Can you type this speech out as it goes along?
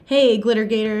Hey,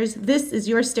 Glittergators, this is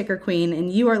your Sticker Queen, and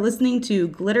you are listening to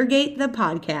Glittergate the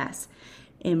podcast.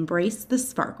 Embrace the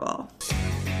sparkle.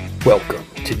 Welcome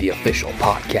to the official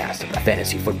podcast of the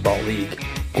Fantasy Football League,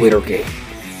 Glittergate.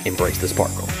 Embrace the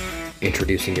sparkle.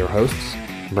 Introducing your hosts,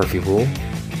 Murphy Rule,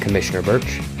 Commissioner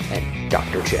Birch, and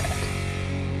Dr. Chad.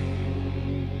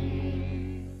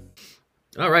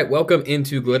 All right, welcome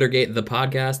into Glittergate, the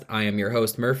podcast. I am your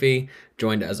host, Murphy,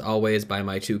 joined as always by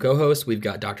my two co-hosts. We've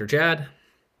got Dr. Chad.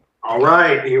 All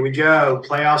right, here we go.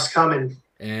 Playoffs coming.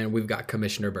 And we've got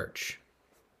Commissioner Birch.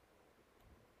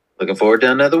 Looking forward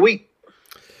to another week.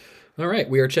 All right,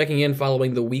 we are checking in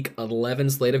following the Week 11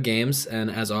 slate of games,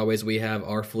 and as always, we have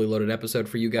our fully loaded episode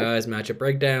for you guys, matchup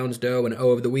breakdowns, Doe and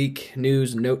O of the week,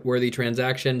 news, noteworthy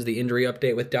transactions, the injury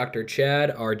update with Dr.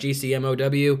 Chad, our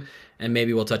GCMOW, and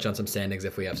maybe we'll touch on some standings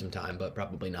if we have some time, but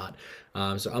probably not.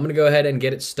 So I'm going to go ahead and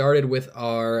get it started with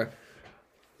our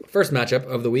first matchup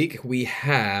of the week. We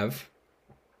have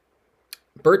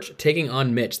Birch taking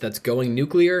on Mitch. That's going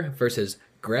nuclear versus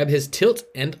grab his tilt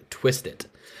and twist it.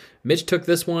 Mitch took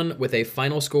this one with a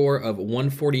final score of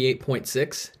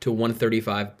 148.6 to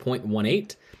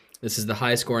 135.18. This is the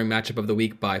highest scoring matchup of the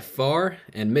week by far,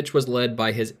 and Mitch was led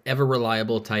by his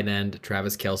ever-reliable tight end,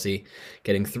 Travis Kelce,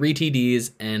 getting 3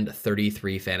 TDs and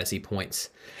 33 fantasy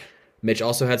points. Mitch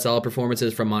also had solid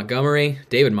performances from Montgomery,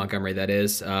 David Montgomery that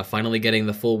is, finally getting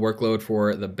the full workload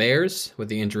for the Bears with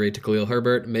the injury to Khalil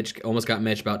Herbert. Mitch almost got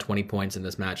Mitch about 20 points in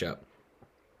this matchup.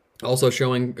 Also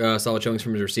showing solid showings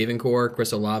from his receiving core,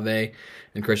 Chris Olave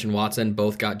and Christian Watson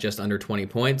both got just under 20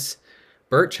 points.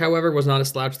 Birch, however, was not a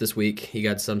slouch this week. He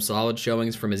got some solid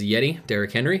showings from his Yeti,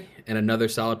 Derrick Henry, and another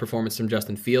solid performance from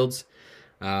Justin Fields.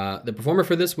 The performer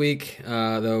for this week,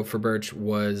 though, for Birch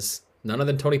was none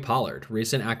other than Tony Pollard.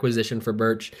 Recent acquisition for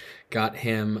Birch got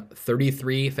him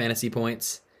 33 fantasy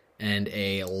points and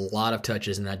a lot of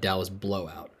touches in that Dallas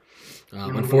blowout.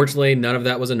 Unfortunately, none of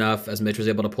that was enough as Mitch was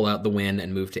able to pull out the win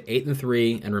and move to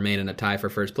 8-3 and remain in a tie for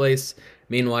first place.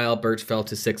 Meanwhile, Birch fell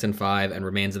to 6-5 and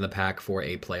remains in the pack for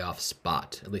a playoff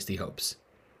spot. At least he hopes.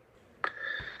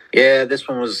 Yeah, this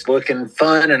one was looking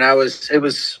fun, and it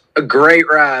was a great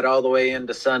ride all the way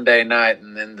into Sunday night,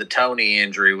 and then the Tony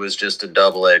injury was just a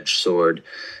double-edged sword.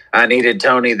 I needed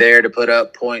Tony there to put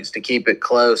up points to keep it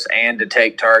close and to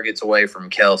take targets away from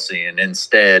Kelce, and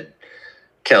instead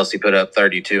Kelce put up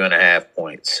 32.5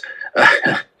 points.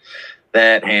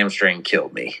 That hamstring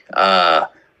killed me.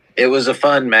 It was a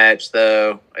fun match,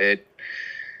 though.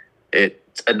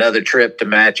 It's another trip to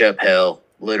matchup hell.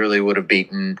 Literally would have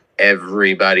beaten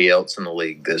everybody else in the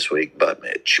league this week but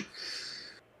Mitch.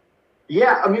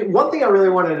 Yeah, I mean, one thing I really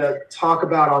wanted to talk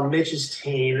about on Mitch's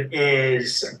team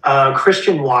is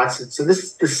Christian Watson. So this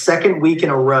is the second week in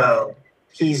a row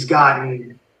he's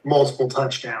gotten multiple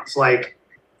touchdowns.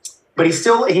 But he's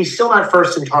still not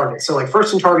first in targets. So,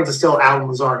 first in targets is still Allen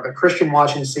Lazard. But Christian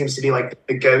Watson seems to be,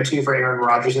 the go-to for Aaron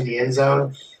Rodgers in the end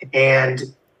zone. And,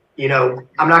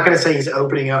 I'm not going to say he's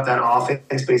opening up that offense,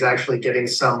 but he's actually getting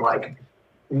some,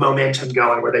 momentum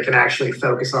going where they can actually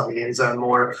focus on the end zone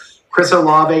more. Chris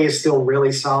Olave is still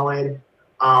really solid.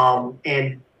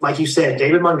 And, like you said,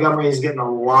 David Montgomery is getting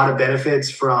a lot of benefits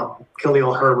from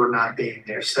Khalil Herbert not being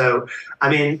there. So, I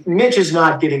mean, Mitch is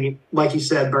not getting, like you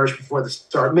said, Birch, before the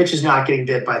start, Mitch is not getting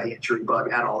bit by the injury bug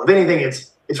at all. If anything,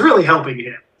 it's really helping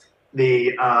him,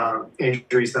 the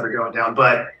injuries that are going down.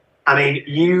 But, I mean,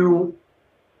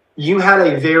 you had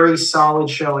a very solid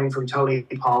showing from Tony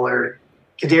Pollard.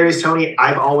 Kadarius Toney,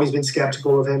 I've always been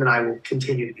skeptical of him, and I will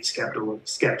continue to be skeptical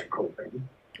of him.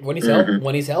 When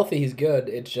he's healthy, he's good.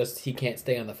 It's just he can't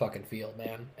stay on the fucking field,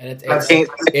 man. And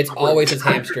it's always his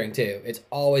hamstring too. It's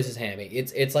always his hammy.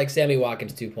 It's like Sammy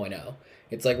Watkins 2.0.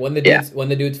 It's like when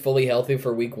the dude's fully healthy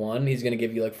for week 1, he's gonna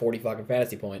give you 40 fucking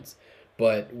fantasy points.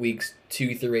 But weeks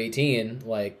 2 through 18,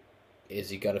 is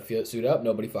he gonna suit up?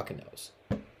 Nobody fucking knows.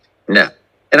 No,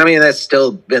 and I mean that's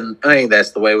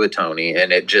the way with Tony,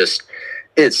 and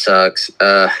it sucks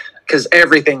because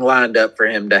everything lined up for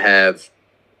him to have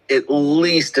at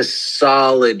least a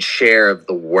solid share of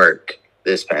the work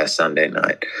this past Sunday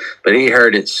night. But he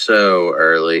heard it so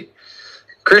early.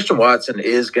 Christian Watson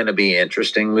is going to be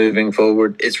interesting moving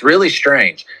forward. It's really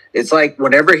strange. It's like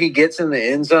whenever he gets in the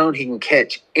end zone, he can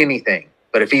catch anything.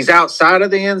 But if he's outside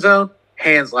of the end zone,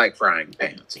 hands like frying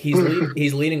pans.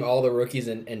 He's leading all the rookies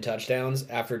in touchdowns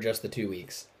after just the 2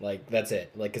 weeks. That's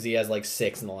it. Because he has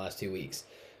 6 in the last 2 weeks.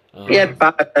 He had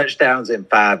 5 touchdowns in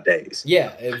 5 days.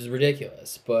 Yeah, it was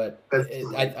ridiculous. But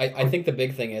I think the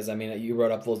big thing is, you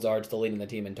brought up Lazard still leading the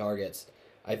team in targets.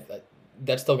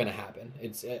 That's still going to happen.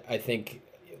 I think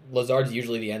Lazard's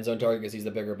usually the end zone target because he's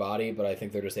the bigger body, but I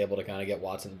think they're just able to kind of get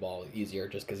Watson the ball easier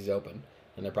just because he's open.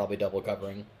 and they're probably double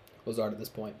covering Lazard at this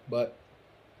point. But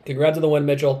congrats on the win,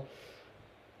 Mitchell.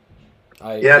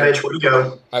 Mitch, where you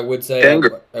go? I would say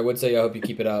I hope you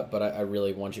keep it up, but I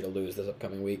really want you to lose this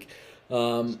upcoming week.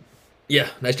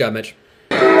 Nice job, Mitch.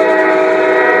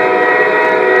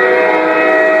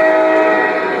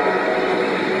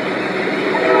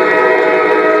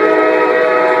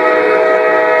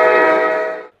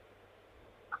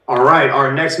 All right,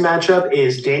 our next matchup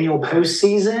is Daniel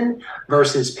Postseason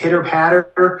versus Pitter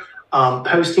Patter.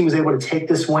 Posty was able to take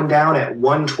this one down at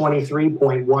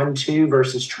 123.12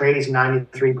 versus Trey's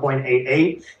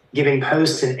 93.88, giving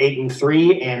Post an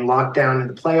 8-3 and locked down in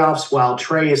the playoffs, while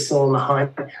Trey is still in the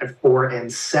hunt at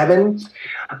 4-7.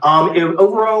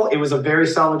 Overall, it was a very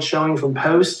solid showing from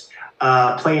Post,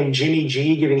 playing Jimmy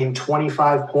G, giving him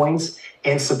 25 points,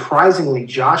 and surprisingly,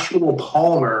 Joshua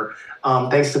Palmer,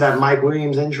 thanks to that Mike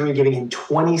Williams injury, giving him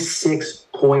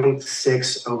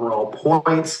 26.6 overall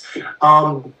points.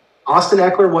 Austin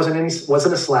Eckler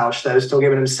wasn't a slouch, though, still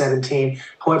giving him 17.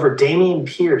 However, Damian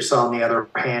Pierce, on the other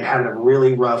hand, had a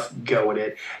really rough go at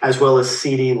it, as well as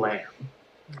CeeDee Lamb.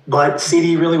 But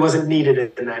CeeDee really wasn't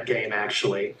needed in that game,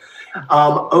 actually.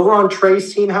 Over on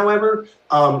Trey's team, however,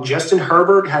 Justin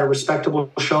Herbert had a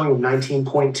respectable showing of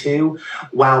 19.2,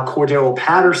 while Cordero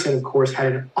Patterson, of course,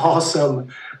 had an awesome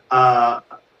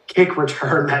kick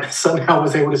return that somehow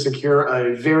was able to secure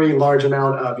a very large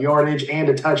amount of yardage and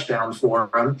a touchdown for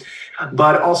him.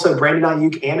 But also Brandon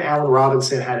Ayuk and Allen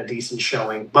Robinson had a decent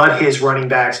showing, but his running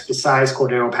backs, besides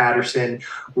Cordero Patterson,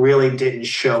 really didn't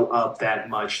show up that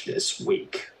much this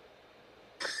week.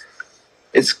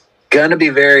 It's going to be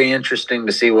very interesting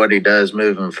to see what he does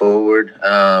moving forward.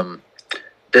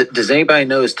 Does anybody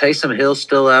know, is Taysom Hill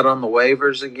still out on the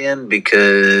waivers again?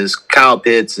 Because Kyle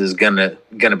Pitts is gonna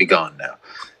be gone now.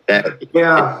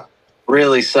 That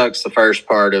really sucks. The first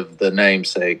part of the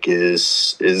namesake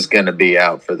is going to be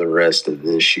out for the rest of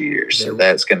this year. So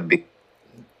that's going to be.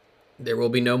 There will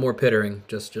be no more pittering.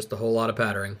 Just a whole lot of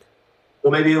pattering.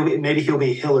 Well, maybe he'll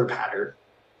be Hiller Patter.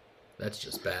 That's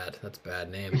just bad. That's a bad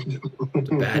name.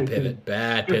 It's a bad pivot.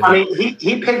 Bad pivot. I mean,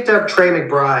 he picked up Trey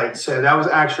McBride, so that was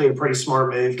actually a pretty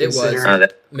smart move. It was.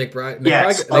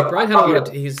 McBride had a good.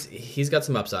 He's got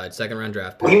some upside. Second round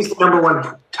draft pick. He's the number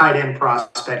one tight end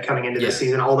prospect coming into this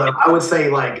season. Although I would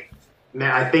say, I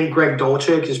think Greg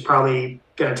Dulcich is probably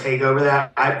going to take over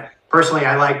that. I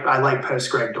like post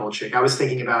Greg Dulcich. I was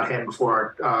thinking about him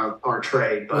before our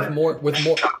trade, but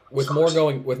with more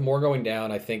going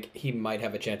down, I think he might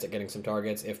have a chance at getting some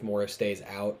targets if Moore stays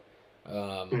out.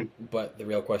 But the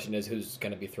real question is who's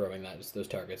going to be throwing those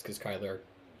targets, because Kyler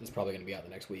is probably going to be out the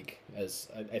next week, as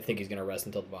I think he's going to rest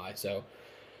until the bye. So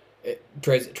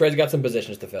Trey's got some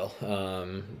positions to fill.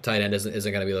 Tight end isn't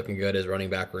going to be looking good. His running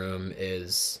back room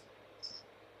is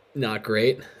not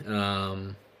great,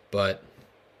 but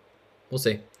we'll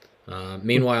see.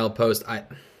 Meanwhile, Post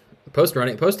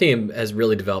team has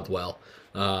really developed well.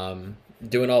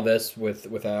 Doing all this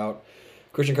without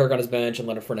Christian Kirk on his bench and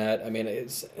Leonard Fournette. I mean,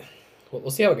 we'll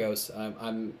see how it goes.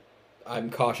 I'm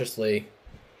cautiously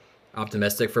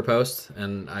optimistic for Post,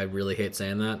 and I really hate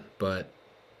saying that, but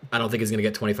I don't think he's going to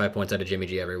get 25 points out of Jimmy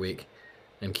G every week,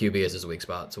 and QB is his weak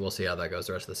spot. So we'll see how that goes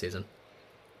the rest of the season.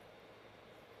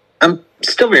 I'm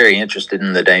still very interested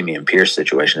in the Damian Pierce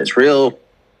situation.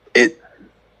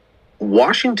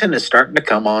 Washington is starting to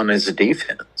come on as a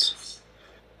defense.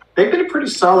 They've been a pretty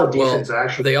solid defense,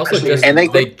 actually. They also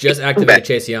just activated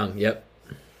Chase Young. Yep.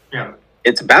 Yeah.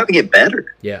 It's about to get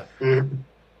better. Yeah. Mm-hmm.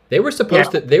 They were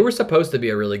supposed to be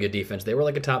a really good defense. They were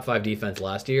like a top 5 defense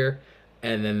last year,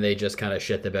 and then they just kind of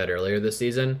shit the bed earlier this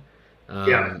season.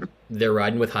 They're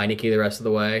riding with Heineke the rest of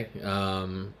the way.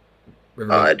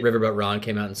 Riverboat Ron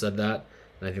came out and said that,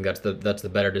 and I think that's the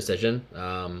better decision.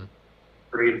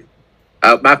 Agreed.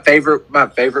 My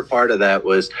favorite part of that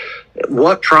was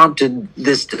what prompted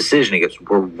this decision. He goes,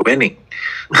 "We're winning."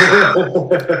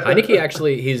 Heineke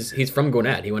actually, he's from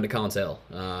Gwinnett. He went to Collins Hill,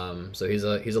 so he's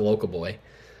a local boy.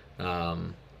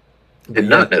 Did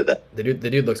not know that. The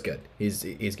dude looks good. He's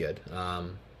good.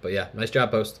 But yeah, nice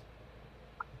job, Post.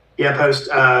 Yeah, Post.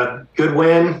 Good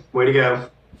win. Way to go.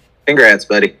 Congrats,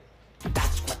 buddy.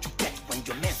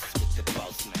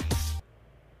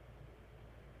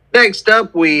 Next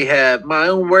up, we have My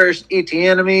Own Worst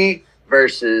Enemy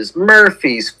versus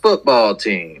Murphy's football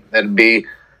team. That'd be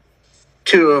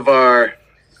two of our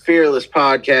fearless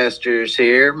podcasters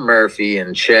here, Murphy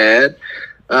and Chad.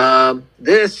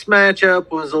 This matchup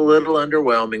was a little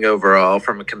underwhelming overall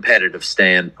from a competitive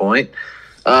standpoint.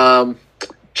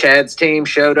 Chad's team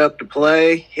showed up to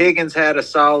play. Higgins had a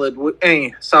solid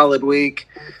week.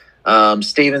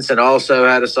 Stevenson also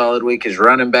had a solid week. His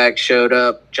running back showed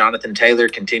up. Jonathan Taylor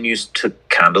continues to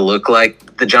kind of look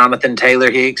like the Jonathan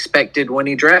Taylor he expected when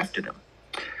he drafted him.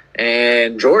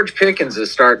 And George Pickens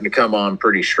is starting to come on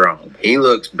pretty strong. He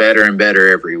looks better and better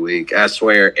every week. I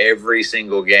swear, every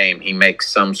single game he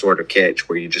makes some sort of catch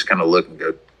where you just kind of look and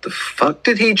go, the fuck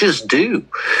did he just do?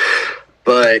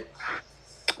 But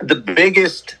the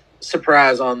biggest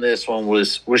surprise on this one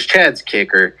was Chad's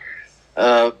kicker.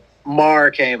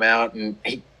 Marr came out and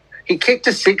he kicked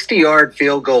a 60-yard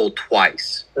field goal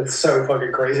twice. That's so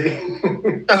fucking crazy.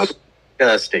 So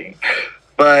disgusting.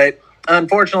 But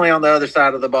unfortunately, on the other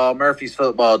side of the ball, Murphy's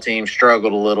football team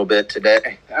struggled a little bit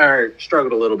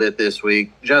this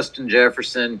week. Justin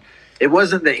Jefferson, it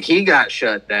wasn't that he got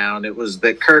shut down. It was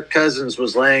that Kirk Cousins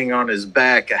was laying on his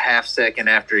back a half second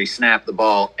after he snapped the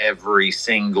ball every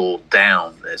single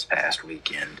down this past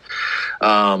weekend.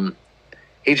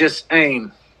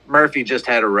 Murphy just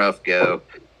had a rough go.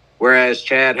 Whereas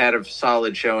Chad had a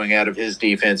solid showing out of his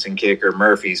defense and kicker,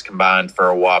 Murphy's combined for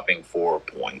a whopping 4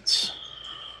 points.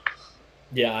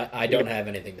 Yeah, I don't have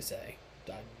anything to say.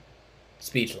 I'm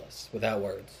speechless, without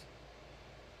words.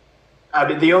 I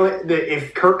mean,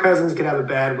 if Kirk Cousins could have a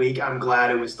bad week, I'm glad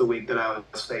it was the week that I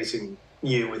was facing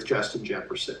you with Justin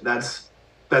Jefferson. That's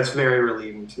very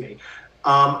relieving to me.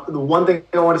 The one thing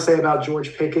I want to say about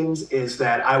George Pickens is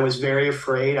that I was very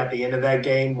afraid at the end of that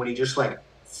game when he just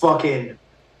fucking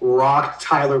rocked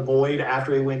Tyler Boyd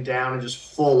after he went down and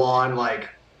just full on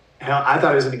hell. I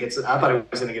thought he was going to get a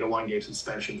 1-game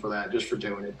suspension for that, just for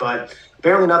doing it. But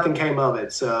apparently nothing came of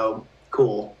it. So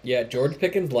cool. Yeah, George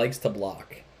Pickens likes to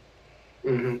block.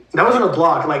 Mm-hmm. That wasn't a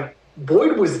block.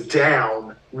 Boyd was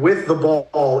down with the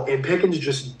ball, and Pickens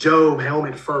just dove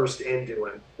helmet first into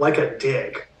him like a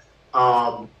dick.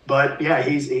 But yeah,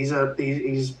 he's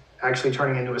actually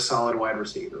turning into a solid wide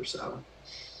receiver. So,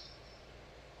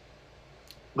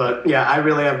 but yeah, I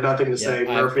really have nothing to say.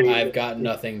 Murphy, I've got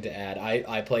nothing to add.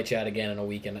 I play Chad again in a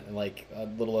week, in a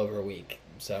little over a week.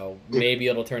 So maybe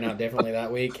it'll turn out differently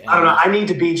that week. And, I don't know. I need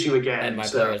to beat you again, and my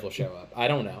players will show up. I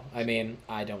don't know. I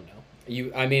don't know.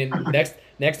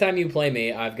 Next time you play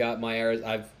me, I've got my errors.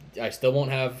 I still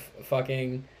won't have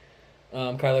fucking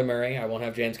Kyler Murray. I won't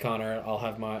have James Conner. I'll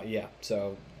have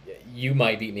So you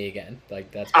might beat me again.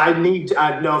 That's. I need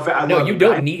to. No, you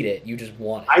don't need it. You just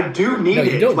want it. I do need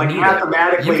it. You don't need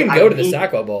mathematically, it. You can go to the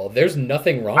Sacco Bowl. There's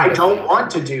nothing wrong. I with don't that.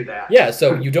 want to do that. Yeah,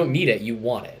 so you don't need it. You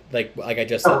want it. Like I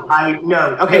just said. I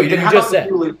know. Okay, no, you just said.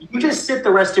 You just sit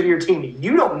the rest of your team.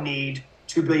 You don't need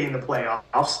to be in the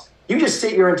playoffs. You just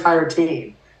sit your entire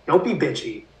team. Don't be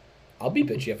bitchy. I'll be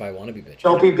bitchy if I want to be bitchy.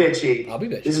 Don't be bitchy. I'll be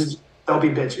bitchy. Don't be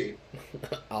bitchy.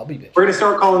 I'll be bitchy. We're gonna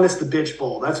start calling this the bitch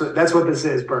bowl. That's what this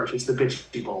is, Birch. It's the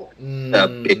bitchy bowl. Nah.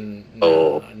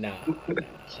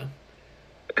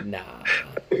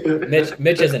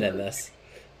 Mitch isn't in this.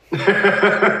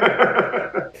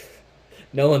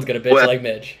 No one's gonna bitch like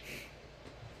Mitch.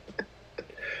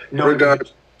 No.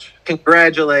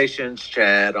 Congratulations,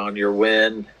 Chad, on your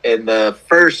win in the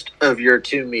first of your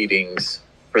 2 meetings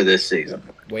for this season.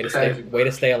 Way to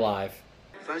stay alive.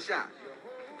 Sunshine.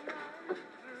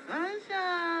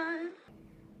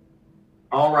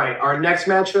 All right, our next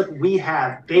matchup, we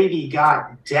have Baby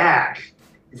Got Dak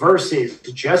versus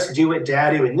Just Do It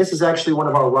Dadu. And this is actually one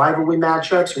of our rivalry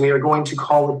matchups. We are going to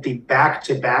call it the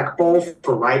back-to-back bowl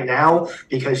for right now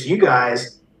because you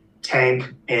guys,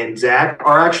 Tank and Zach,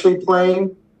 are actually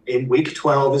playing in Week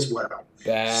 12 as well.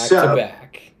 Back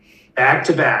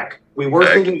to back. We were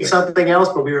thinking of something else,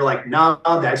 but we were like, nah,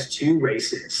 that's too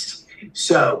racist.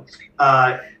 So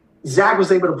Zach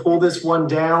was able to pull this one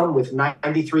down with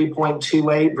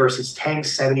 93.28 versus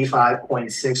Tank's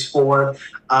 75.64.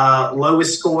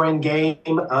 Lowest scoring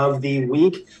game of the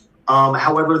week.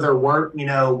 However, there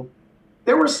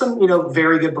were some,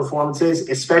 very good performances,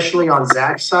 especially on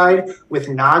Zach's side, with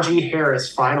Najee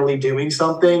Harris finally doing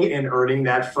something and earning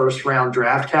that first-round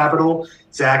draft capital.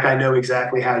 Zach, I know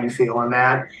exactly how you feel on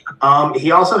that. He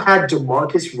also had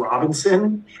Demarcus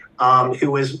Robinson,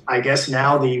 who is, I guess,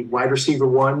 now the wide receiver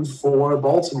 1 for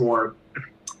Baltimore.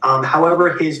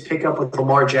 However, his pickup with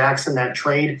Lamar Jackson, that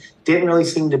trade, didn't really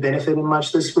seem to benefit him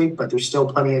much this week, but there's still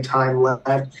plenty of time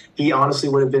left. He honestly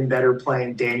would have been better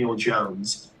playing Daniel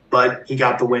Jones. But he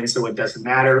got the win, so it doesn't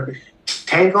matter.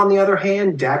 Tank, on the other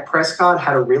hand, Dak Prescott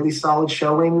had a really solid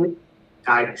showing.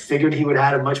 I figured he would have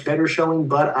had a much better showing,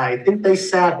 but I think they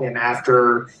sat him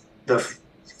after the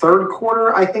third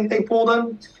quarter. I think they pulled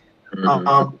him.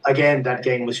 Mm-hmm. Again, that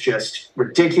game was just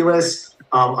ridiculous.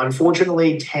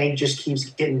 Unfortunately, Tank just keeps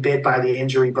getting bit by the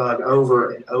injury bug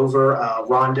over and over.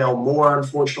 Rondell Moore,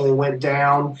 unfortunately, went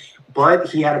down. but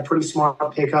he had a pretty smart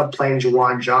pickup playing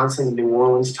Jawan Johnson, the New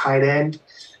Orleans tight end.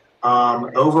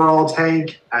 Overall,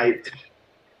 Tank, I'm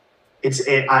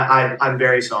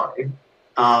very sorry.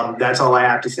 That's all I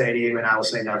have to say to you, and I will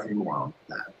say nothing more on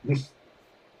that.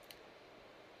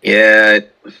 Yeah,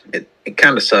 it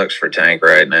kind of sucks for Tank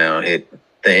right now. The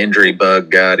injury bug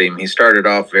got him. He started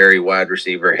off very wide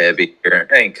receiver heavy,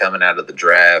 coming out of the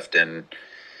draft, and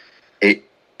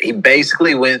he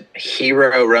basically went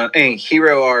hero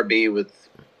RB with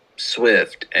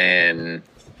Swift, and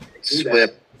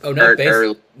Swift. Oh,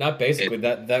 not basically.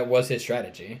 That was his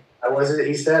strategy. That was it.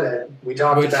 He said it. We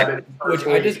talked about it.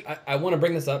 I want to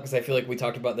bring this up because I feel like we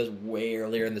talked about this way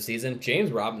earlier in the season.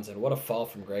 James Robinson, what a fall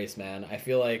from grace, man. I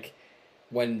feel like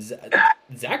when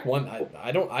Zach won,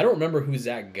 I don't remember who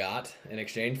Zach got in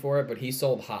exchange for it, but he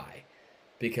sold high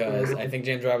because I think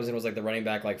James Robinson was like the running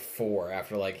back 4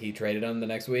 after he traded him the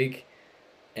next week,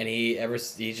 and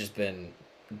he's just been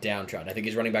downtrodden. I think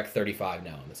he's running back 35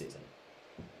 now in the season.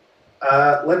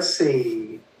 Let's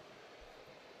see.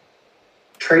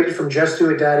 Traded from Just Do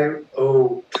It Daddy.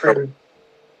 Oh, traded.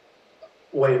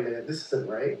 Wait a minute. This isn't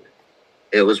right.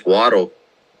 It was Waddle.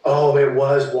 Oh, it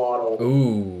was Waddle.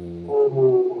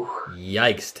 Ooh.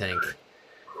 Yikes, Tank.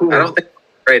 I don't think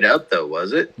trade up though,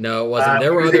 was it? No, it wasn't.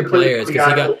 There were other players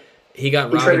because he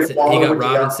got Robinson. He got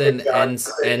Robinson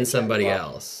and somebody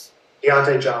else.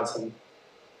 Deontay Johnson.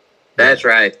 That's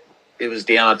right. It was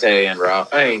Deontay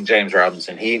and James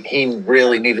Robinson. He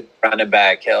really needed running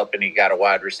back help, and he got a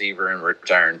wide receiver in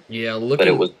return. Yeah,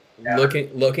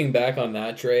 looking back on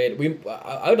that trade,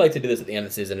 I would like to do this at the end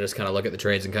of the season, just kind of look at the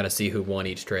trades and kind of see who won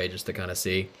each trade, just to kind of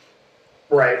see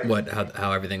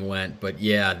how everything went. But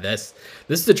yeah, this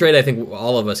is the trade I think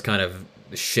all of us kind of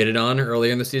shitted on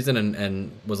earlier in the season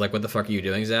and was like, "What the fuck are you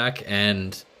doing, Zach?"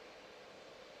 And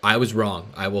I was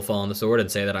wrong. I will fall on the sword and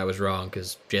say that I was wrong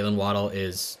because Jalen Waddle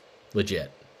is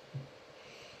legit.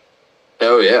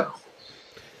 Oh yeah,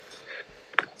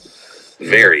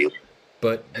 very.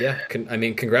 But yeah,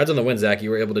 congrats on the win, Zach. You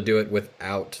were able to do it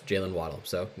without Jalen Waddle,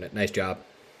 so nice job.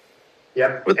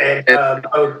 Yep.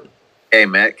 Hey,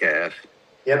 Metcalf.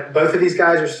 Yep. Both of these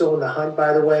guys are still in the hunt,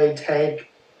 by the way. Tank,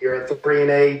 you're at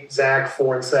 3-8. Zach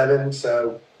 4-7.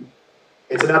 So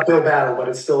it's an uphill battle, but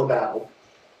it's still a battle.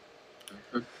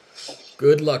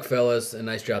 Good luck, fellas, and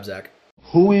nice job, Zach.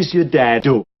 Who is your dad?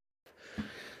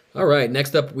 All right,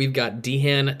 next up, we've got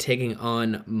Dehan taking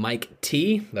on Mike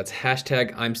T. That's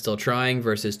hashtag I'm Still Trying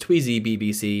versus Tweezy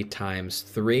BBC times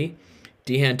 3.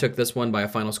 Dehan took this one by a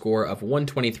final score of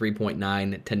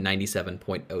 123.9 to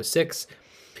 97.06.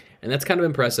 And that's kind of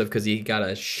impressive because he got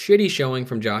a shitty showing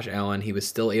from Josh Allen. He was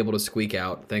still able to squeak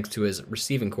out thanks to his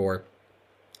receiving core.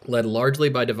 Led largely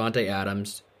by Davante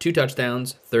Adams, 2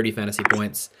 touchdowns, 30 fantasy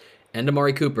points, and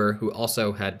Amari Cooper, who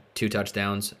also had 2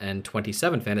 touchdowns and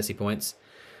 27 fantasy points.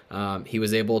 He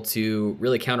was able to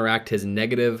really counteract his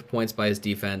negative points by his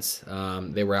defense.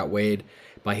 They were outweighed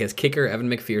by his kicker, Evan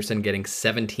McPherson, getting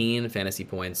 17 fantasy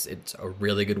points. It's a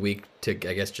really good week to,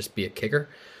 I guess, just be a kicker.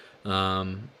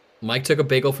 Mike took a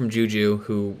bagel from Juju,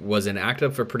 who was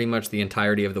inactive for pretty much the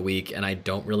entirety of the week, and I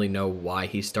don't really know why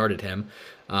he started him.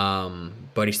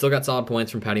 But he still got solid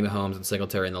points from Patty Mahomes and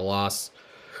Singletary in the loss.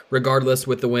 Regardless,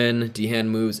 with the win, Dehan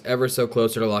moves ever so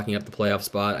closer to locking up the playoff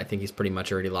spot. I think he's pretty much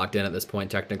already locked in at this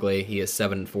point, technically. He is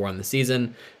 7-4 on the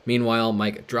season. Meanwhile,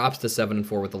 Mike drops to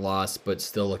 7-4 with the loss, but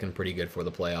still looking pretty good for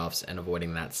the playoffs and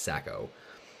avoiding that sacco.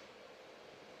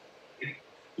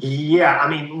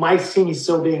 Yeah, Mike's team is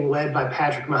still being led by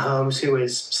Patrick Mahomes, who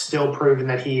is still proven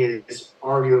that he is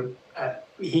arguably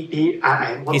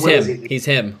He's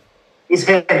him. He's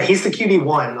the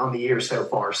QB1 on the year so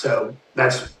far. So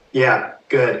that's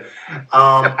good.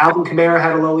 Alvin Kamara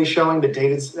had a lowly showing, but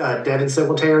Devin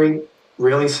Singletary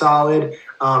really solid.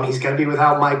 He's going to be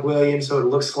without Mike Williams, so it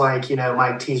looks like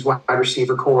Mike T's wide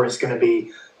receiver core is going to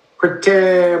be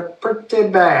pretty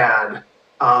bad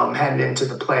heading into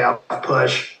the playoff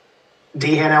push.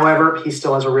 Dehan, however, he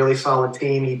still has a really solid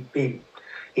team.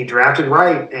 He drafted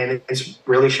right, and it's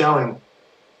really showing.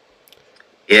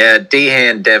 Yeah,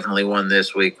 Dehan definitely won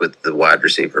this week with the wide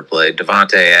receiver play.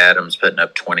 Davante Adams putting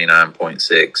up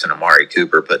 29.6 and Amari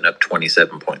Cooper putting up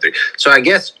 27.3. So I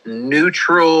guess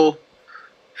neutral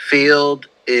field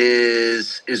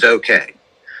is okay.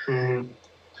 Mm-hmm.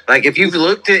 Like if you've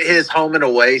looked at his home and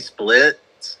away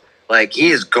splits, like he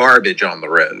is garbage on the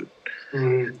road.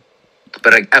 Mm-hmm.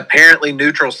 But apparently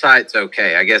neutral site's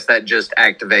okay. I guess that just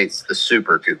activates the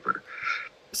Super Cooper.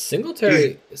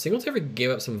 Singletary gave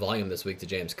up some volume this week to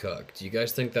James Cook. Do you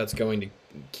guys think that's going to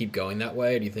keep going that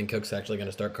way? Do you think Cook's actually going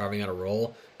to start carving out a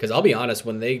role? Because I'll be honest,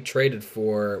 when they traded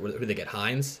for, who did they get,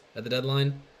 Hines at the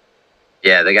deadline?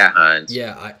 Yeah, they got Hines.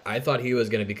 Yeah, I thought he was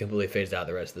going to be completely phased out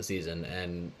the rest of the season,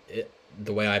 and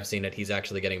the way I've seen it, he's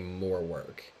actually getting more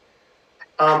work.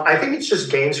 I think it's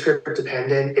just game script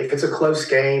dependent. If it's a close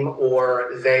game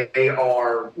or they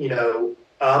are,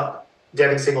 up,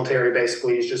 Devin Singletary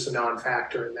basically is just a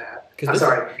non-factor in that. I'm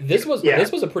sorry. This was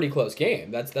a pretty close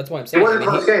game. That's why I'm It saying was a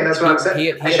close game. That's what I'm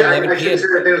saying. I should have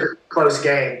said it was a close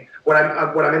game. What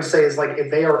I meant to say is, like,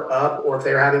 if they are up or if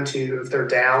they're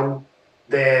down,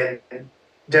 then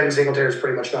Devin Singletary is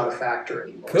pretty much not a factor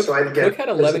anymore. Cook had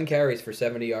 11 carries for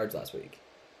 70 yards last week.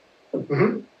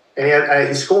 Mm-hmm. And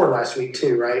he scored last week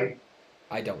too, right?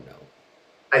 I don't know.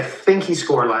 I think he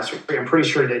scored last week. I'm pretty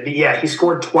sure he did. But yeah, he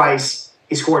scored twice.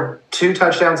 He scored 2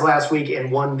 touchdowns last week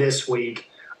and 1 this week.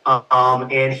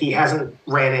 And he hasn't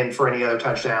ran in for any other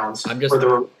touchdowns for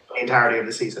the entirety of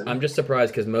the season. I'm just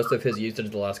surprised because most of his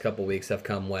usage the last couple of weeks have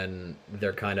come when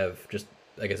they're kind of just,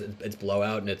 I guess it's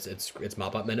blowout and it's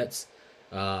mop up minutes.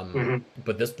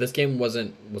 But this game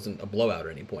wasn't a blowout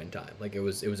at any point in time. Like it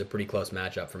was a pretty close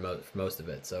matchup for most of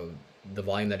it. So the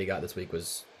volume that he got this week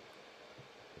was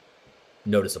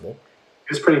noticeable.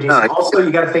 It was pretty decent. Also,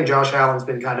 you got to think Josh Allen's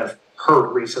been kind of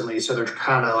hurt recently, so they're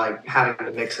kind of like having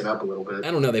to mix it up a little bit.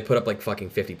 I don't know. They put up like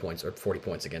fucking 50 points or 40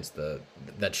 points against that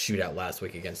shootout last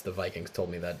week against the Vikings. Told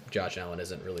me that Josh Allen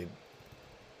isn't really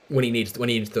when he needs to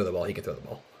throw the ball, he can throw the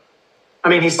ball. I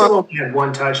mean, he still only had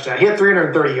 1 touchdown. He had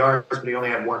 330 yards, but he only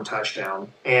had 1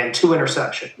 touchdown and 2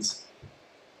 interceptions.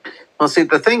 Well, see,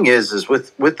 the thing is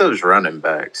with those running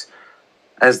backs,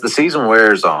 as the season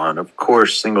wears on, of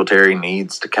course, Singletary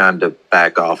needs to kind of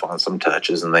back off on some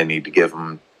touches, and they need to give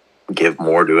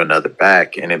more to another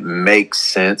back, and it makes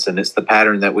sense, and it's the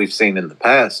pattern that we've seen in the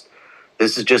past.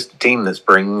 This is just a team that's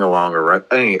bringing along a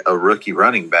rookie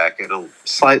running back at a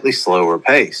slightly slower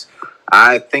pace.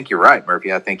 I think you're right,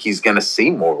 Murphy. I think he's going to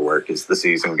see more work as the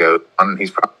season goes on. He's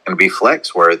probably going to be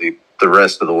flex worthy the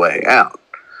rest of the way out.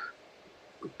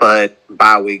 But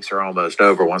bye weeks are almost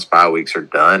over. Once bye weeks are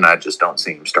done, I just don't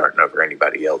see him starting over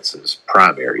anybody else's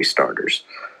primary starters.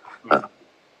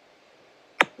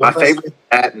 My favorite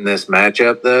stat in this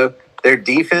matchup, though, their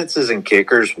defenses and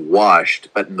kickers washed,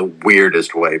 but in the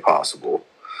weirdest way possible.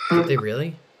 Did they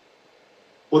really?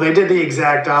 Well, they did the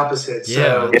exact opposite.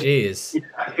 Yeah, jeez.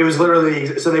 Yeah, it was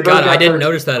literally so they both. God, I didn't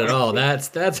notice that at all.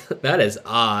 That is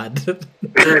odd.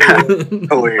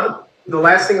 The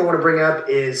last thing I want to bring up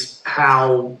is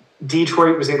how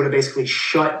Detroit was able to basically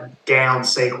shut down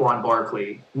Saquon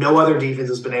Barkley. No other defense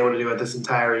has been able to do it this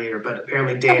entire year, but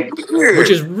apparently Dan. Which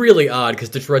is really odd because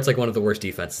Detroit's like one of the worst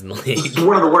defenses in the league. It's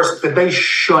one of the worst, but they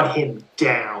shut him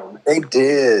down. They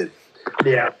did.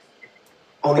 Yeah.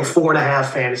 Only 4.5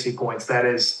 fantasy points. That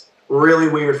is really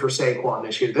weird for Saquon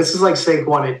this year. This is like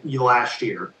Saquon last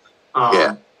year.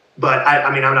 Yeah. But,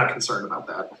 I mean, I'm not concerned about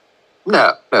that.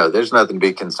 No, there's nothing to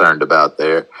be concerned about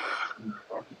there.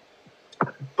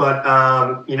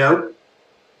 But,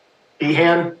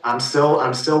 Behan, I'm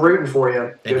still rooting for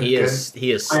you. And he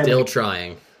is still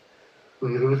trying.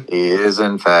 Mm-hmm. He is,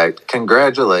 in fact.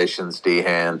 Congratulations,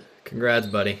 Dehan. Congrats,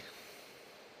 buddy.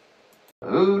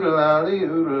 Oodalali,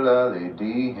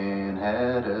 Dehan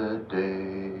had a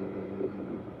day.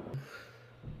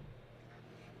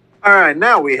 All right,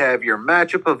 now we have your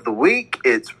matchup of the week.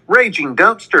 It's Raging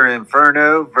Dumpster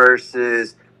Inferno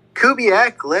versus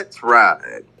Kubiak Let's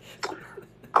Ride.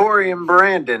 Corey and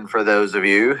Brandon, for those of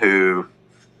you who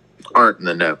aren't in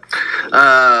the know.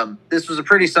 This was a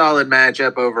pretty solid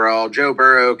matchup overall. Joe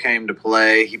Burrow came to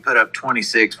play. He put up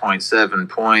 26.7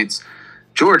 points.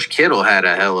 George Kittle had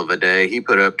a hell of a day. He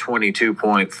put up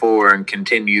 22.4 and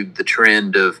continued the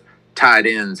trend of tight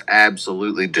ends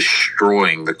absolutely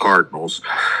destroying the Cardinals.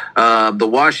 The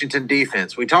Washington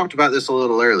defense, we talked about this a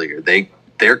little earlier.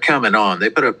 They're coming on. They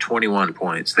put up 21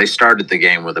 points. They started the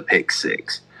game with a pick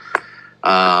 6.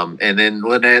 And then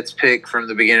Lynette's pick from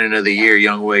the beginning of the year,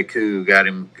 Younghoe Koo, got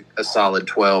him a solid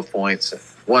 12 points.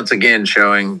 Once again,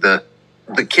 showing the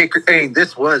kicker. Hey,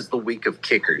 this was the week of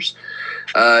kickers.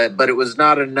 But it was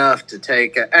not enough to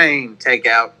take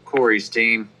out Corey's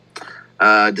team,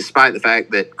 despite the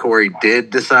fact that Corey did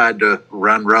decide to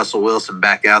run Russell Wilson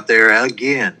back out there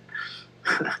again.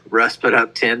 Russ put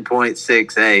up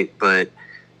 10.68, but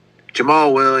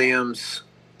Jamal Williams,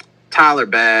 Tyler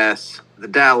Bass, the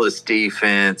Dallas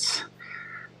defense,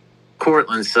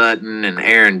 Cortland Sutton, and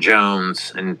Aaron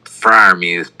Jones and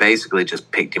Freiermuth basically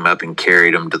just picked him up and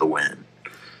carried him to the win.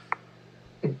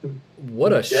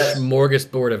 What a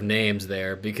smorgasbord of names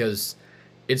there, because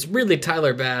it's really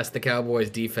Tyler Bass, the Cowboys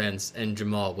defense, and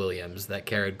Jamal Williams that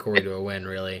carried Corey to a win,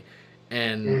 really.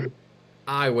 And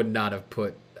I would not have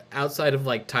put, outside of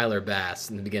like Tyler Bass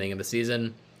in the beginning of the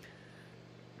season,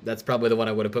 That's probably the one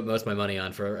I would have put most of my money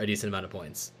on for a decent amount of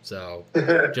points. So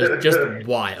just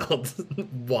wild.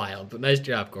 Wild. But nice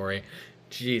job, Corey.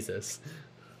 Jesus.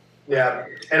 Yeah.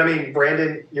 And I mean,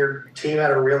 Brandon, your team had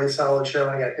a really solid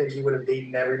showing. I think you would have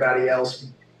beaten everybody else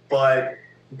but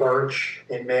Birch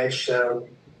and Mitch. So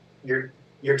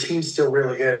your team's still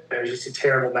really good. It was just a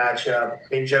terrible matchup. I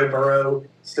mean, Joe Burrow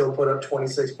still put up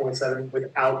 26.7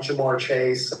 without Jamar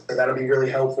Chase. So that'll be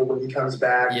really helpful when he comes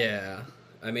back. Yeah.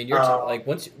 I mean, you're like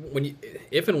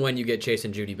if and when you get Chase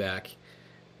and Judy back.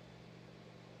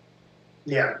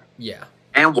 Yeah. Yeah.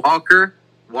 And Walker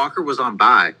was on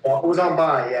bye. Walker was on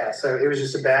bye, yeah. So it was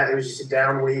just a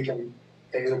down week, and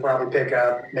things will probably pick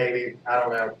up. Maybe, I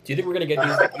don't know. Do you think we're gonna get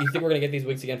these? You think we're gonna get these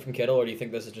weeks again from Kittle, or do you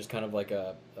think this is just kind of like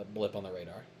a blip on the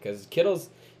radar? Because Kittle's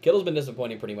been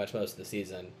disappointing pretty much most of the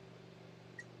season.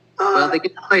 Well, they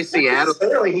get to play Seattle.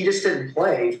 Clearly, he just didn't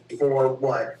play for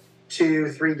what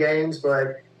 2-3 games,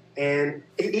 and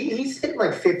he's hitting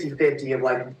like 50-50 of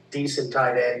like decent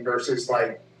tight end versus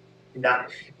like not.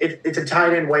 It's a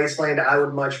tight end wasteland. I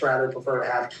would much rather prefer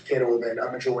to have Kittle than a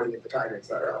majority of the tight ends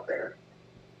that are out there.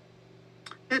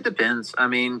 It depends. I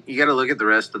mean, you got to look at the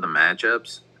rest of the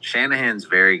matchups. Shanahan's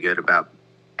very good about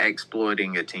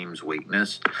exploiting a team's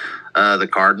weakness. The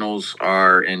Cardinals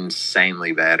are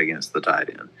insanely bad against the tight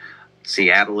end.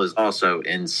 Seattle is also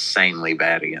insanely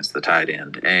bad against the tight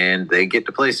end, and they get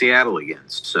to play Seattle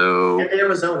against. So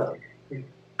Arizona.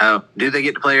 Oh, do they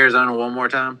get to play Arizona one more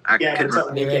time? Yeah,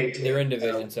 they're in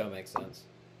division, so it makes sense.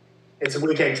 It's a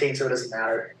week 18, so it doesn't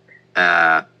matter.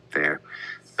 Fair.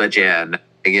 But yeah,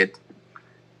 they get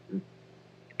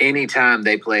anytime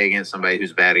they play against somebody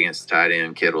who's bad against the tight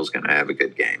end, Kittle's going to have a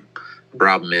good game.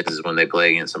 Problem is when they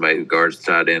play against somebody who guards the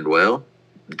tight end well,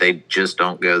 they just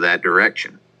don't go that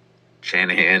direction.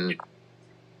 Shanahan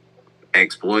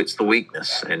exploits the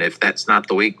weakness, and if that's not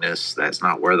the weakness, that's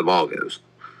not where the ball goes.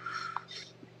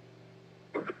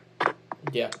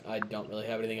 Yeah, I don't really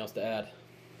have anything else to add.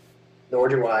 Nor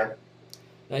do I.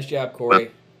 Nice job,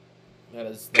 Corey.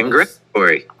 Congrats,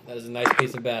 Corey. That is a nice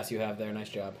piece of bass you have there. Nice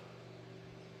job.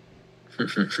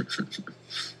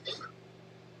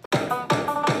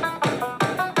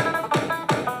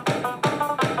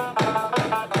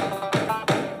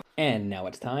 And now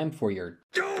it's time for your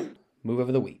move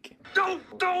of the week.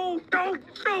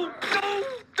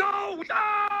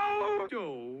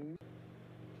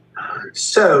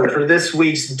 So for this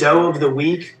week's Doe of the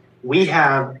Week, we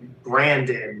have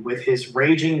Brandon with his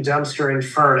Raging Dumpster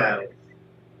Inferno.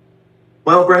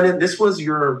 Well, Brandon, this was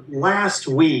your last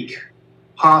week,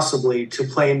 possibly, to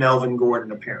play Melvin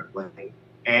Gordon, apparently.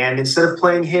 And instead of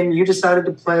playing him, you decided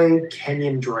to play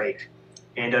Kenyon Drake.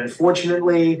 And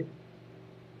unfortunately,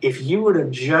 if you would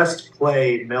have just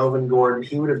played Melvin Gordon,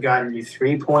 he would have gotten you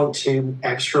 3.2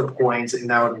 extra points, and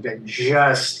that would have been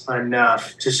just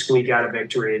enough to squeak out a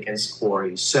victory against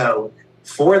Corey. So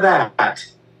for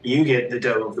that, you get the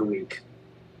Doe of the Week.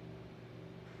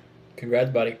 Congrats,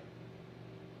 buddy.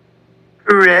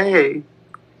 Hooray.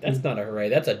 That's not a hooray.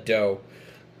 That's a doe.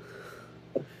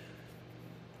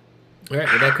 All right,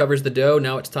 well, that covers the doe.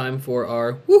 Now it's time for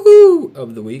our woohoo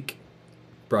of the week,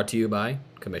 brought to you by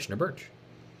Commissioner Birch.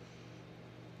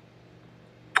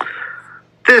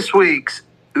 This week's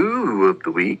Ooh of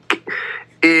the Week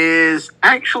is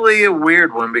actually a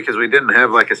weird one because we didn't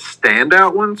have like a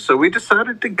standout one, so we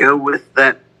decided to go with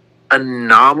that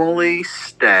anomaly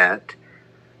stat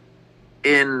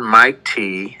in Mike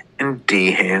T and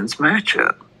D-Hand's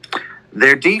matchup.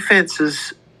 Their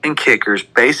defenses and kickers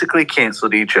basically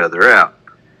canceled each other out.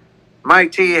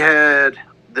 Mike T had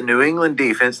the New England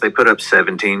defense, they put up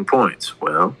 17 points.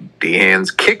 Well,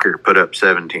 D-Hand's kicker put up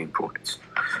 17 points.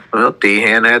 Well,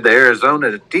 D-Hand had the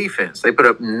Arizona defense. They put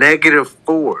up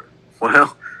 -4.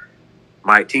 Well,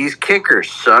 Mike T's kicker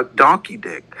sucked donkey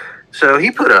dick. So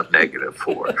he put up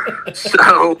 -4.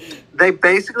 So they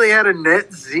basically had a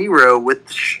net zero with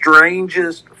the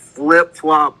strangest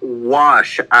flip-flop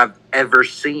wash I've ever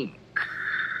seen.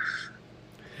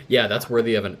 Yeah, that's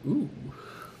worthy of an ooh.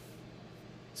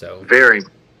 So Very.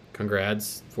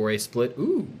 Congrats for a split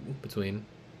ooh between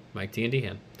Mike T and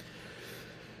D-Hand.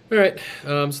 All right,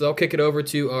 so I'll kick it over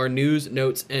to our news,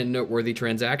 notes, and noteworthy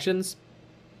transactions.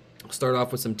 I'll start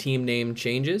off with some team name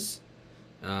changes.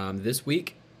 This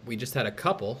week, we just had a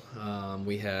couple.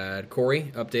 We had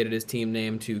Corey updated his team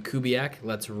name to Kubiak,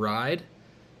 Let's Ride.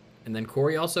 And then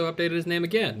Corey also updated his name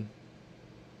again.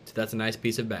 So that's a nice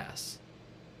piece of bass.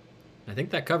 I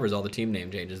think that covers all the team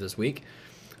name changes this week.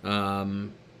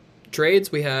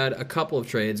 Trades, we had a couple of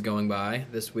trades going by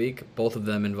this week, both of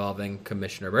them involving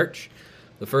Commissioner Birch.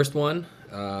 The first one,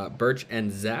 Birch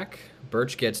and Zach.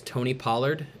 Birch gets Tony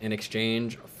Pollard in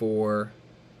exchange for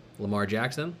Lamar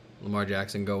Jackson. Lamar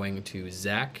Jackson going to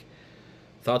Zach.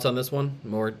 Thoughts on this one?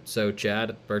 More so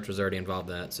Chad. Birch was already involved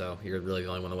in it, so you're really the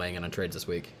only one weighing in on trades this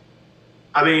week.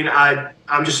 I mean,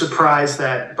 I'm just surprised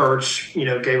that Birch,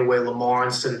 gave away Lamar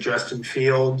instead of Justin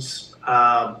Fields.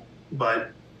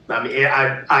 But I mean,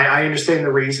 I understand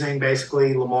the reasoning.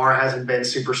 Basically, Lamar hasn't been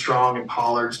super strong, and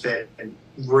Pollard's been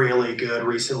really good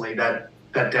recently. That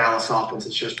Dallas offense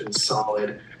has just been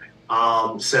solid.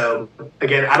 So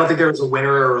again, I don't think there was a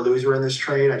winner or a loser in this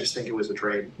trade. I just think it was a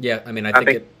trade. Yeah, I mean, I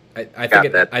think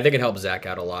it helped Zach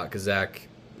out a lot because Zach,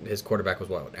 his quarterback was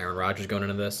what, Aaron Rodgers going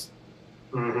into this.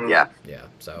 Mm-hmm. Yeah. Yeah,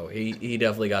 so he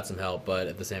definitely got some help, but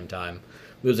at the same time,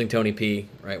 losing Tony P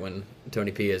right when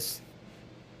Tony P is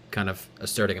kind of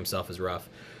asserting himself is rough.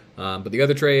 But the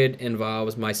other trade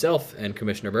involves myself and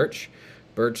Commissioner Birch.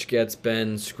 Birch gets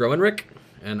Ben Skroenrick,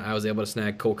 and I was able to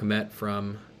snag Cole Kmet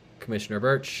from Commissioner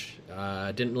Birch.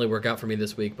 Didn't really work out for me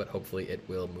this week, but hopefully it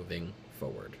will moving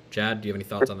forward. Chad, do you have any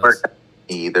thoughts on this?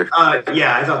 Either.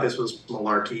 Yeah, I thought this was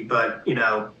malarkey, but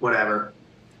whatever.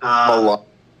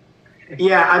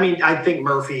 Yeah, I mean, I think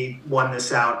Murphy won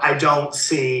this out. I don't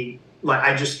see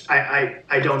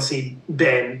I don't see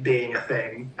Ben being a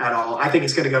thing at all. I think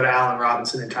it's going to go to Allen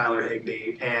Robinson and Tyler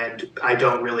Higbee, and I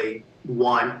don't really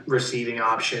want receiving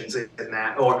options in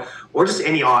that, or just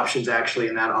any options actually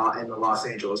in the Los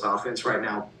Angeles offense right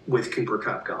now with Cooper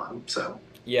Kupp gone. So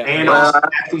yeah, and also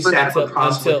Matthew Stafford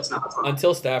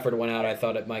until Stafford went out, I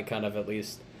thought it might kind of at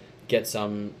least get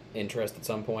some interest at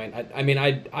some point. I mean,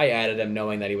 I added him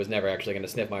knowing that he was never actually going to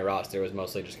sniff my roster. It was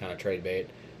mostly just kind of trade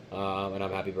bait. And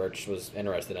I'm happy Birch was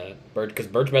interested in it. Because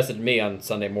Birch messaged me on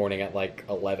Sunday morning at like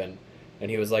 11,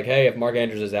 and he was like, "Hey, if Mark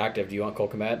Andrews is active, do you want Cole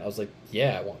Kmet?" I was like,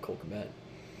 "Yeah, I want Cole Kmet."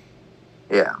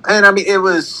 Yeah, and I mean it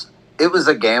was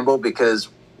a gamble because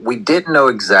we didn't know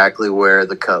exactly where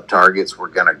the Kupp targets were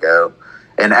going to go,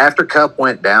 and after Kupp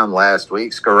went down last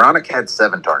week, Skowronek had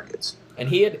 7 targets. And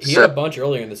he had a bunch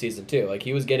earlier in the season too. Like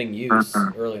he was getting used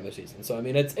early in the season. So I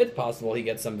mean, it's possible he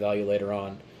gets some value later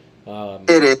on.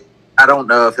 It is. I don't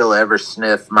know if he'll ever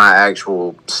sniff my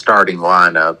actual starting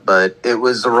lineup, but it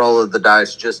was a roll of the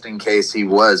dice just in case he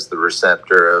was the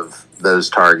receptor of those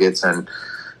targets. And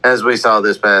as we saw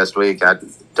this past week, I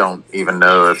don't even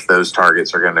know if those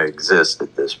targets are going to exist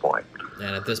at this point.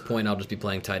 And at this point, I'll just be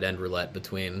playing tight end roulette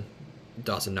between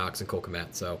Dawson Knox and Cole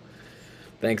Kmet. So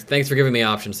thanks for giving me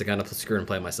options to kind of screw and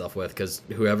play myself with, because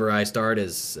whoever I start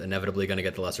is inevitably going to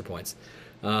get the lesser points.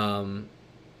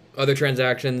 Other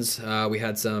transactions, we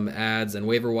had some ads and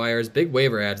waiver wires. Big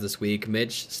waiver ads this week.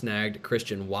 Mitch snagged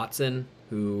Christian Watson,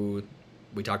 who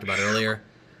we talked about earlier.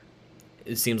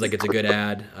 It seems like it's a good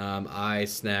ad. I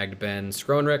snagged Ben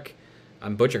Skroenrick.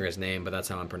 I'm butchering his name, but that's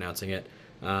how I'm pronouncing it.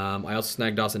 I also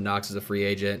snagged Dawson Knox as a free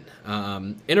agent.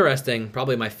 Interesting,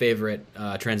 probably my favorite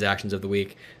transactions of the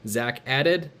week. Zach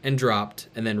added and dropped,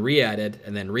 and then re-added,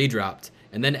 and then re-dropped,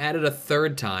 and then added a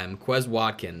third time, Quez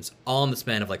Watkins, all in the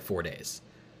span of like 4 days.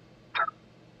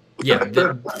 Yeah,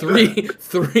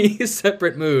 three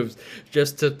separate moves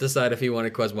just to decide if he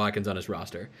wanted Quez Watkins on his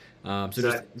roster.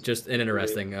 So just an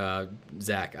interesting,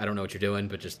 Zach, I don't know what you're doing,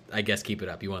 but just, I guess, keep it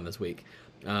up. You won this week.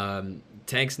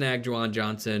 Tank snagged Juwan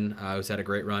Johnson, who's had a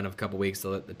great run of a couple weeks,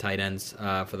 the tight ends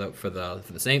for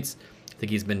the Saints. I think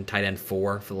he's been tight end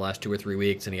 4 for the last 2 or 3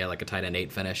 weeks, and he had like a tight end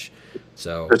 8 finish.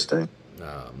 So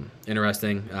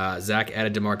interesting. Zach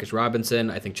added DeMarcus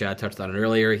Robinson. I think Chad touched on it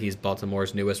earlier. He's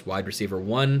Baltimore's newest wide receiver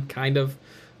 1, kind of,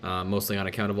 mostly on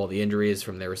account of all the injuries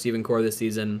from their receiving core this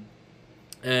season.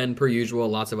 And per usual,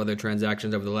 lots of other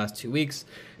transactions over the last 2 weeks.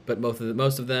 But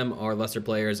most of them are lesser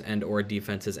players and or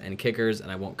defenses and kickers,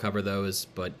 and I won't cover those,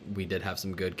 but we did have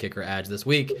some good kicker ads this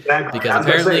week because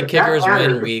apparently kickers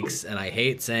win weeks, and I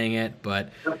hate saying it,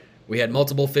 but we had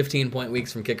multiple 15-point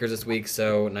weeks from kickers this week,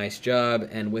 so nice job.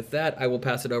 And with that, I will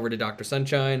pass it over to Dr.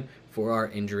 Sunshine for our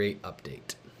injury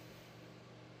update.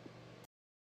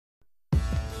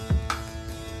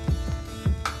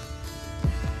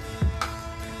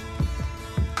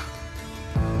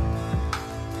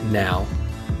 Now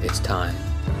it's time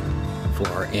for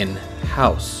our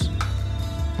in-house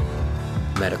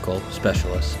medical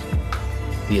specialist,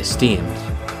 the esteemed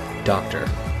Dr.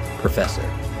 Professor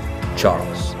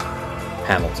Charles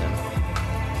Hamilton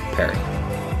Perry.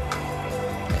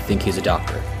 I think he's a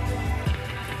doctor,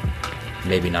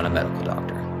 maybe not a medical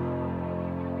doctor.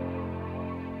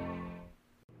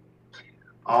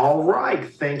 All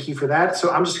right, thank you for that. So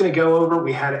I'm just going to go over,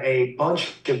 we had a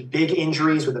bunch of big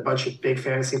injuries with a bunch of big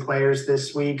fantasy players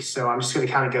this week, so I'm just going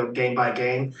to kind of go game by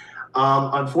game.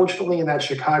 Unfortunately, in that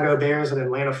Chicago Bears and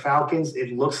Atlanta Falcons,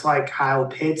 it looks like Kyle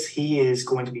Pitts, he is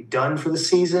going to be done for the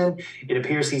season. It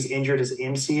appears he's injured his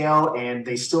MCL, and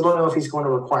they still don't know if he's going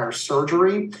to require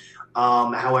surgery.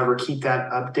 However, keep that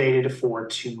updated for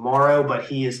tomorrow, but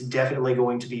he is definitely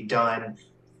going to be done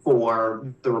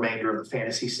for the remainder of the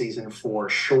fantasy season for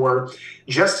sure.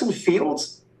 Justin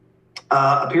Fields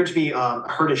appeared to be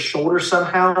hurt his shoulder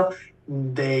somehow.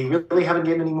 They really haven't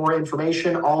given any more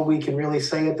information. All we can really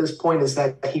say at this point is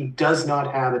that he does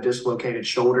not have a dislocated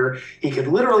shoulder. He could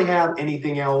literally have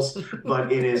anything else,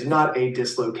 but it is not a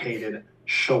dislocated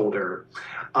shoulder.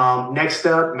 Next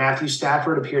up, Matthew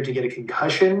Stafford appeared to get a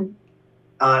concussion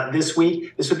this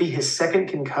week. This would be his second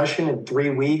concussion in 3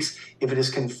 weeks. If it is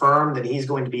confirmed that he's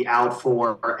going to be out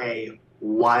for a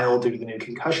while due to the new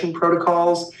concussion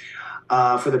protocols.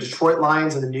 For the Detroit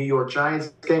Lions and the New York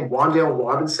Giants game, Wan'Dale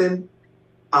Robinson,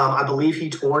 I believe he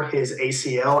tore his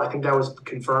ACL. I think that was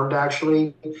confirmed,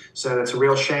 actually. So that's a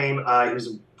real shame. He was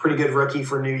a pretty good rookie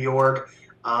for New York.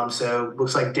 So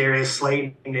looks like Darius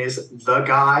Slayton is the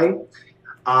guy.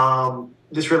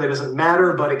 This really doesn't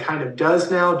matter, but it kind of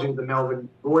does now due to the Melvin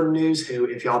Gordon news, who,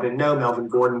 if y'all didn't know, Melvin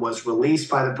Gordon was released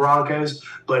by the Broncos.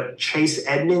 But Chase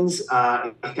Edmonds, he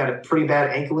got a pretty bad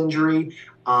ankle injury.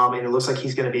 And it looks like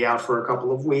he's going to be out for a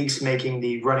couple of weeks, making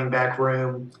the running back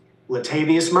room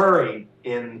Latavius Murray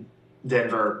in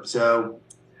Denver. So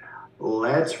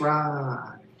let's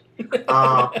ride.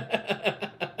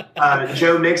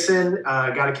 Joe Mixon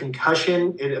got a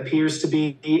concussion, it appears to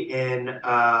be, in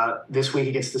this week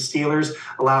against the Steelers,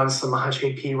 allowing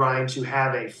Samaje Perine to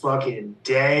have a fucking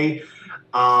day.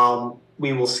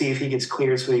 We will see if he gets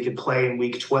cleared so he can play in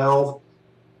Week 12.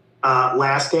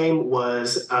 Last game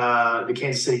was the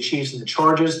Kansas City Chiefs and the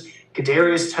Chargers.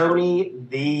 Kadarius Toney,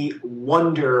 the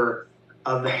wonder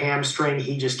of the hamstring,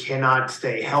 he just cannot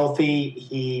stay healthy.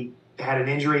 He had an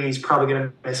injury. He's probably going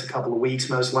to miss a couple of weeks,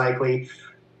 most likely.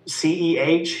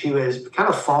 CEH, who has kind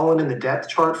of fallen in the depth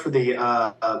chart for the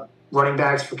running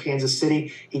backs for Kansas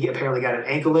City, he apparently got an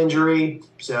ankle injury,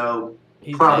 so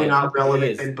he's probably dead. Not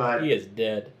relevant. But he is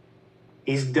dead.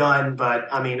 He's done, but,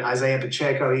 I mean, Isaiah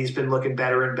Pacheco, he's been looking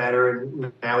better and better,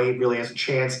 and now he really has a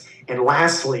chance. And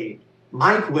lastly,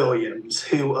 Mike Williams,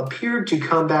 who appeared to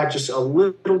come back just a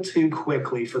little too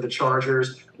quickly for the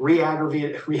Chargers,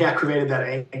 re-aggravated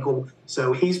that ankle,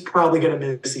 so he's probably going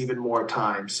to miss even more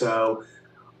time. So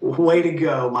way to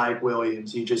go, Mike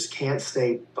Williams. You just can't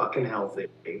stay fucking healthy.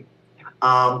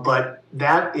 But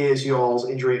that is y'all's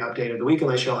injury update of the week,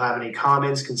 unless y'all have any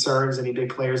comments, concerns, any big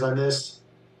players I missed.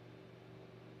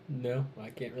 No, I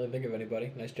can't really think of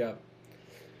anybody. Nice job.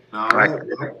 All right.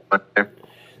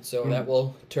 So that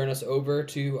will turn us over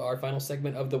to our final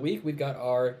segment of the week. We've got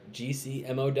our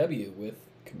GCMOW with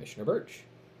Commissioner Birch.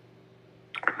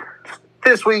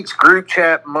 This week's group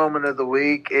chat moment of the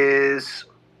week is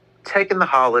taking the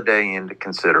holiday into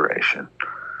consideration.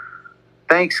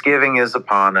 Thanksgiving is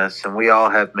upon us, and we all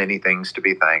have many things to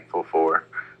be thankful for.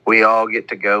 We all get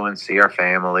to go and see our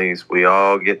families. We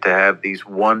all get to have these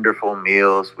wonderful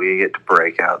meals. We get to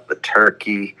break out the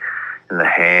turkey and the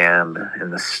ham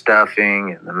and the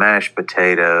stuffing and the mashed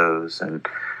potatoes and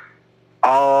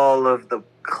all of the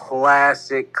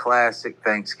classic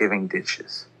Thanksgiving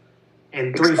dishes.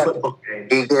 And 3 football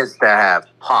games. He gets to have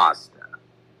pasta.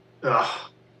 Oh,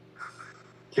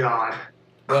 God.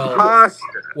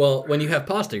 Well, when you have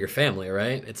pasta, you're family,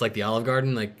 right? It's like the Olive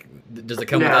Garden. Like, does it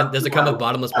come with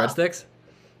bottomless breadsticks?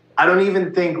 I don't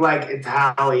even think like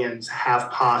Italians have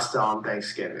pasta on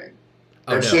Thanksgiving.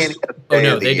 Oh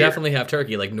no, they definitely have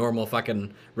turkey, like normal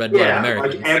fucking red-blooded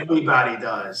Americans. Like everybody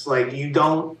does. Like, you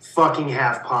don't fucking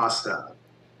have pasta.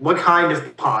 What kind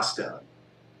of pasta?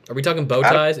 Are we talking bow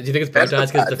ties? Do you think it's bow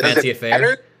ties because it's a fancy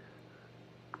affair?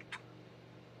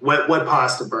 What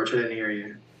pasta, Birch? I didn't hear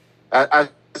you. I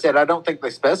said I don't think they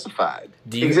specified.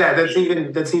 Exactly.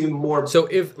 That's even more. So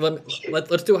if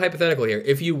let's do a hypothetical here.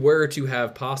 If you were to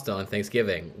have pasta on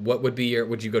Thanksgiving, what would be your?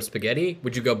 Would you go spaghetti?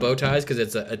 Would you go bow ties because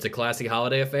it's a classy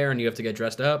holiday affair and you have to get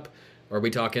dressed up? Or are we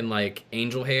talking like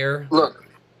angel hair? Look,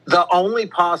 the only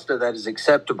pasta that is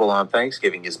acceptable on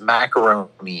Thanksgiving is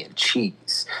macaroni and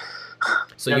cheese.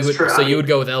 So you would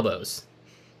go with elbows.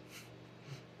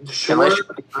 Sure,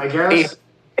 I guess.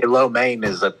 A lo mein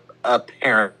is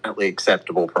apparently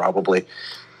acceptable, probably.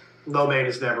 Lo mein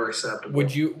is never acceptable.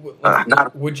 Would you?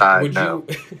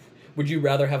 Would you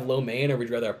rather have lo mein or would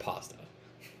you rather have pasta?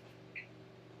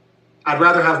 I'd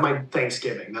rather have my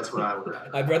Thanksgiving. That's what I would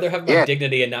rather. I'd rather have my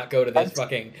dignity and not go to this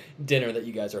fucking dinner that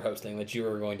you guys are hosting that you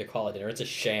were going to call a dinner. It's a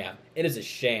sham. It is a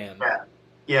sham. Yeah.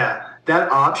 Yeah,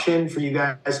 that option for you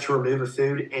guys to remove a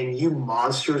food, and you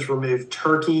monsters remove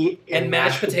turkey And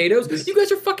mashed potatoes? You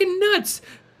guys are fucking nuts.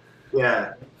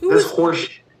 Yeah, Who that's is-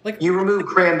 horseshit. Like- you remove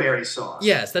cranberry sauce.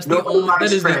 Yes, that's Nobody that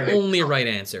likes is the cranberry only sauce. right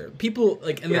answer. People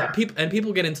like and Yeah.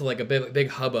 people get into like a big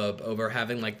hubbub over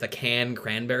having like the canned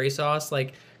cranberry sauce.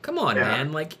 Like, come on, Yeah.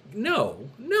 man. Like, no.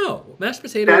 Mashed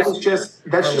That's potatoes. just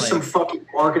are some like- fucking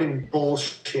marketing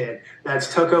bullshit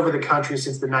that's took over the country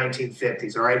since the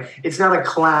 1950s. All right, it's not a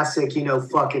classic,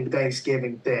 fucking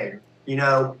Thanksgiving thing.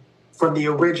 From the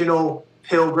original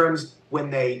Pilgrims when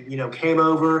they, came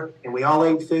over and we all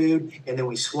ate food and then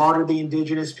we slaughtered the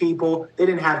indigenous people. They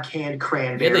didn't have canned Yeah,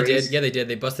 cranberries. they did. Yeah, they did.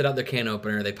 They busted out their can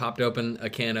opener. They popped open a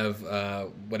can of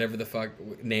whatever the fuck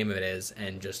name it is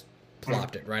and just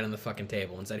plopped it right on the fucking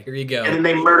table and said, "Here you go." And then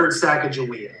they murdered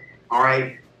Sacagawea. All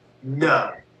right,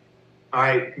 no. All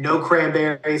right, no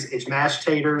cranberries. It's mashed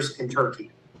taters and turkey.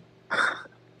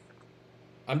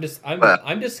 I'm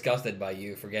disgusted by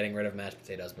you for getting rid of mashed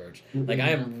potatoes, Birch. Like, I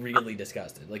am really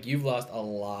disgusted. Like, you've lost a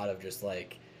lot of just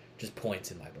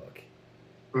points in my book.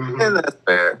 Mhm. And that's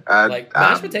fair. Like,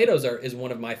 mashed potatoes is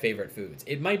one of my favorite foods.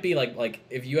 It might be like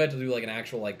if you had to do like an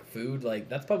actual like food, like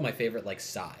that's probably my favorite like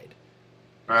side.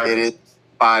 All right. It is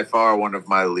by far one of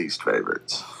my least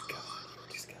favorites. Oh god,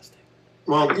 you're disgusting.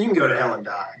 Well, you can go to hell and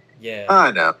die. Yeah,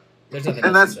 I know. there's nothing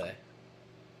and else to say.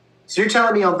 So you're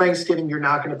telling me on Thanksgiving you're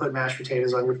not going to put mashed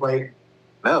potatoes on your plate?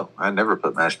 No, I never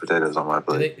put mashed potatoes on my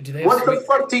plate. Do they have What the sweet,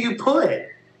 fuck do you put?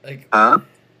 like Huh?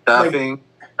 Stuffing,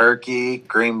 turkey,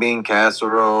 green bean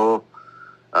casserole,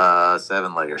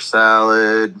 7-layer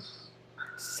salad.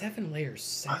 7-layer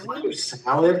salad? Your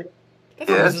salad?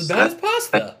 That's almost as Yes, bad as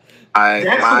pasta.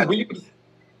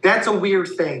 That's a weird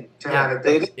thing to Yeah. have at It-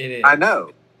 Thanksgiving. It is. I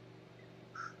know.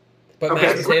 But Okay,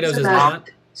 mashed potatoes is mashed- not.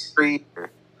 Free.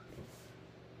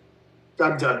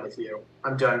 I'm done with you.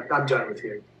 I'm done with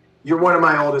you. You're one of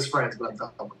my oldest friends, but I'm done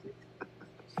with you.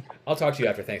 I'll talk to you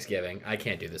after Thanksgiving. I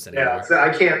can't do this anymore. Yeah, so I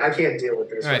can't deal with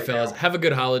this. All right, right fellas. now. Have a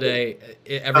good holiday.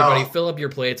 Everybody, Oh. fill up your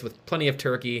plates with plenty of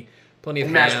turkey, plenty of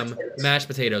And mashed ham, potatoes. mashed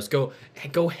potatoes.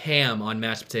 Go ham on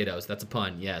mashed potatoes. That's a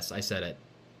pun. Yes, I said it.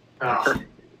 Oh,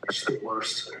 that's the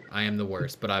worst. I am the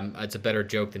worst, but it's a better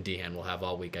joke than Dehan will have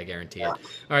all week. I guarantee it. All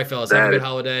right, fellas. That Have a good is-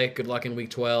 holiday. Good luck in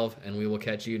week 12, and we will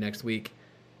catch you next week.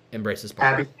 Embrace the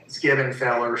sparkle. Happy Thanksgiving,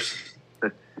 fellers.